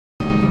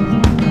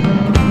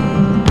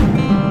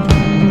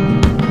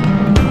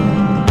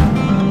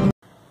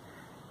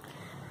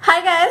Hi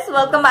guys,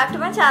 welcome back to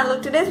my channel.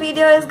 Today's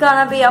video is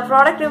gonna be a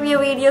product review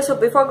video. So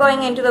before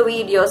going into the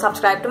video,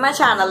 subscribe to my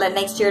channel and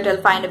next to it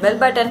you'll find a bell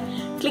button.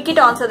 Click it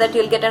on so that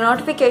you'll get a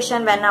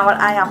notification whenever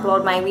I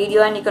upload my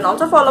video, and you can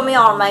also follow me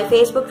on my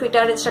Facebook, Twitter,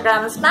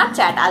 Instagram and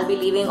Snapchat. I'll be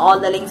leaving all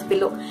the links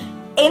below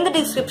in the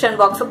description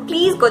box, so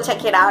please go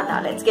check it out.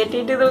 Now let's get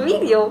into the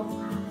video.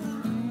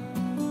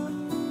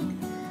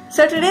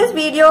 So today's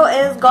video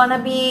is gonna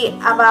be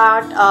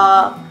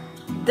about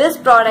this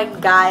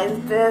product, guys.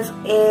 This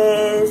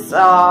is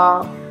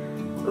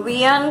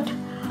VAUNT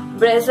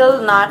Brazil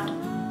nut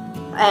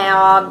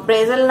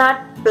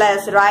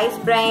plus rice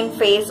bran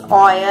face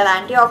oil,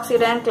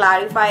 antioxidant,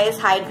 clarifies,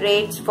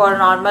 hydrates for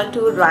normal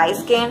to dry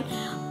skin,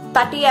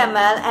 30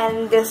 ml.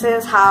 And this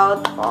is how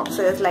the box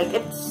is. Like,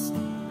 it's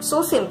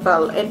so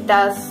simple. It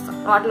does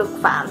not look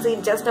fancy.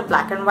 It's just a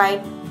black and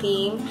white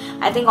theme.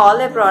 I think all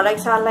their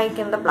products are like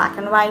in the black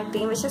and white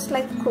theme, which is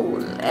like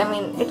cool. I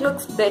mean, it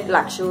looks a bit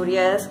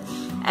luxurious.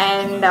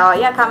 And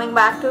yeah, coming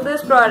back to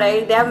this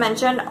product, they have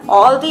mentioned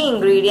all the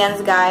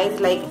ingredients, guys,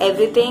 like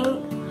everything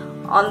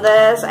on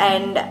this,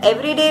 and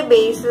everyday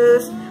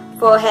basis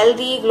for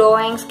healthy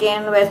glowing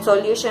skin with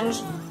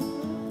solutions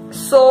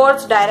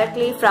sourced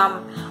directly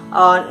from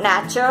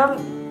nature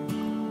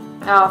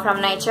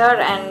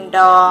and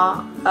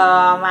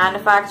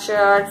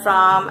manufactured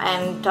from,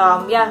 and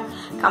yeah,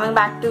 coming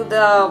back to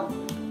the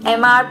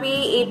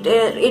MRP,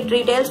 it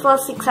retails for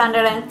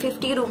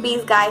 650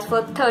 rupees, guys,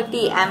 for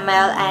 30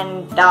 ml.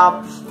 And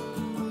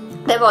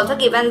they've also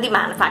given the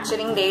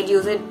manufacturing date,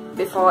 use it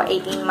before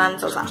 18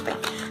 months or something.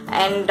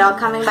 And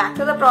coming back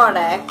to the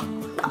product,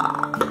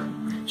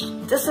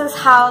 this is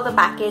how the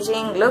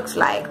packaging looks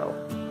like.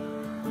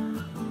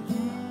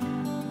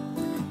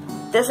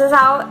 This is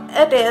how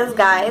it is,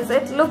 guys.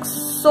 It looks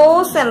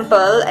so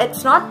simple.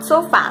 It's not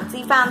so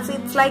fancy.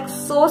 It's like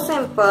so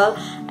simple,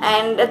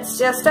 and it's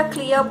just a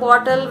clear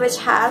bottle which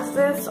has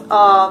this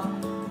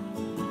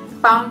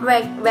pump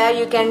where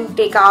you can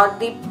take out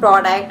the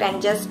product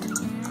and just,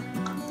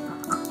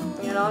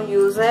 you know,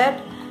 use it.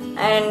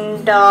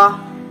 And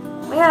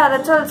yeah,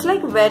 that's all. It's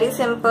like very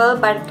simple,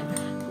 but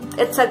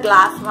it's a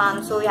glass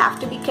one, so you have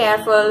to be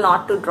careful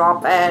not to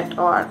drop it,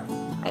 or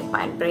it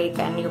might break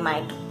and you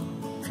might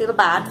feel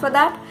bad for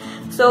that.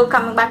 So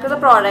coming back to the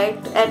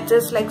product, it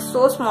is like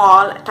so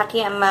small, 30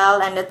 ml,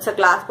 and it's a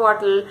glass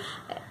bottle.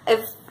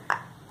 If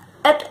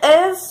it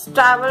is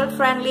travel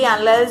friendly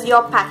unless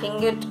you're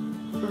packing it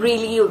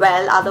really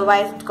well,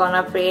 otherwise it's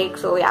gonna break,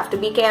 so you have to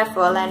be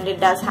careful. And it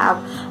does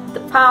have the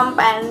pump.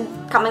 And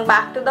coming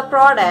back to the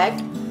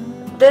product,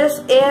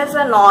 this is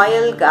an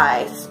oil,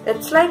 guys.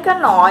 It's like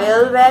an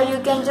oil where you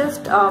can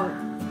just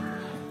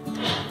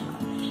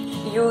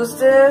use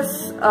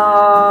this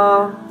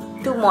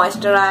to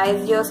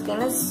moisturize. Your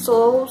skin is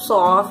so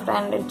soft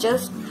and it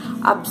just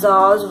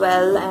absorbs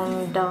well.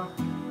 And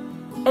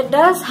it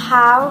does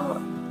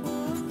have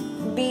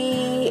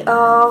the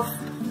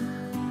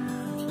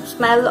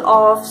smell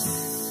of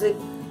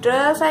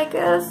citrus, I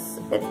guess.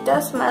 It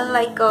does smell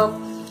like a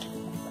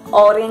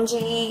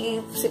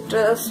orangey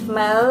citrus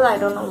smell. I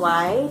don't know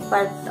why,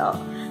 but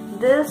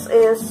this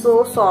is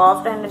so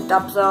soft and it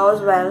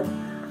absorbs well.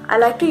 I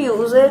like to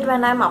use it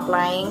when I'm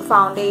applying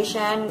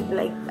foundation.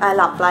 Like, I'll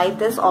apply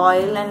this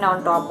oil and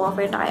on top of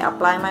it I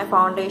apply my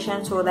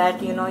foundation, so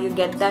that, you know, you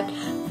get that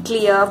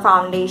clear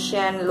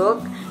foundation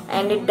look.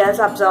 And it does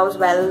absorb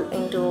well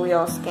into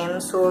your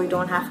skin, so you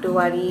don't have to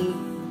worry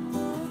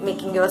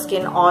making your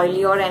skin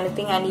oily or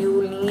anything. And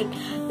you need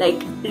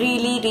like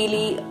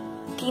really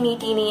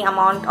teeny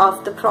amount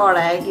of the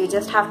product. You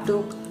just have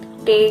to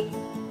take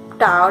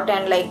it out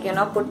and, like, you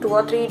know, put 2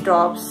 or 3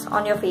 drops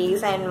on your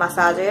face and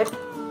massage it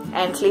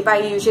and sleep.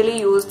 I usually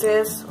use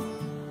this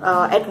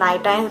at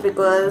night times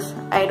because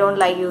I don't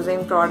like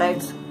using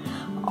products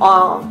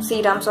or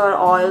serums or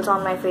oils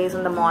on my face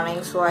in the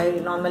morning, so I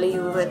normally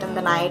use it in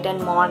the night.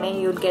 And morning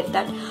you'll get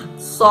that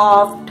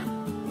soft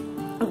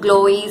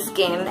glowy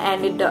skin,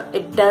 and it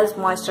does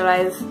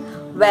moisturize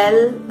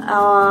well.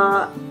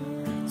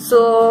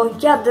 So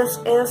yeah, this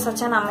is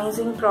such an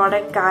amazing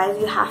product, guys.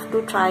 You have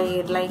to try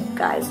it. Like,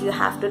 guys, you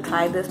have to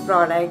try this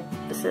product.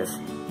 This is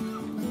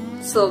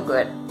so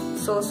good,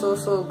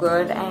 so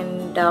good.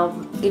 And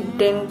it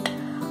didn't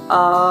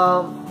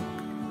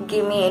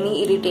give me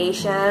any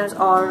irritations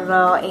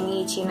or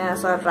any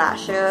itchiness or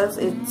rashes.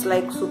 It's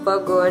like super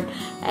good,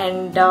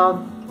 and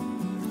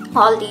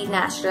all the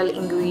natural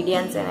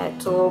ingredients in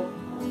it. So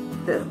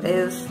this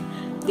is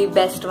the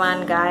best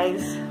one,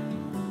 guys.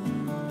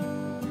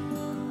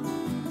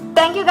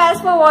 Thank you guys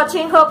for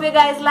watching. Hope you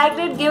guys liked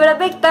it. Give it a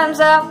big thumbs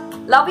up.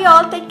 Love you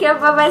all. Take care.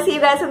 Bye bye. See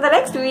you guys in the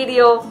next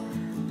video.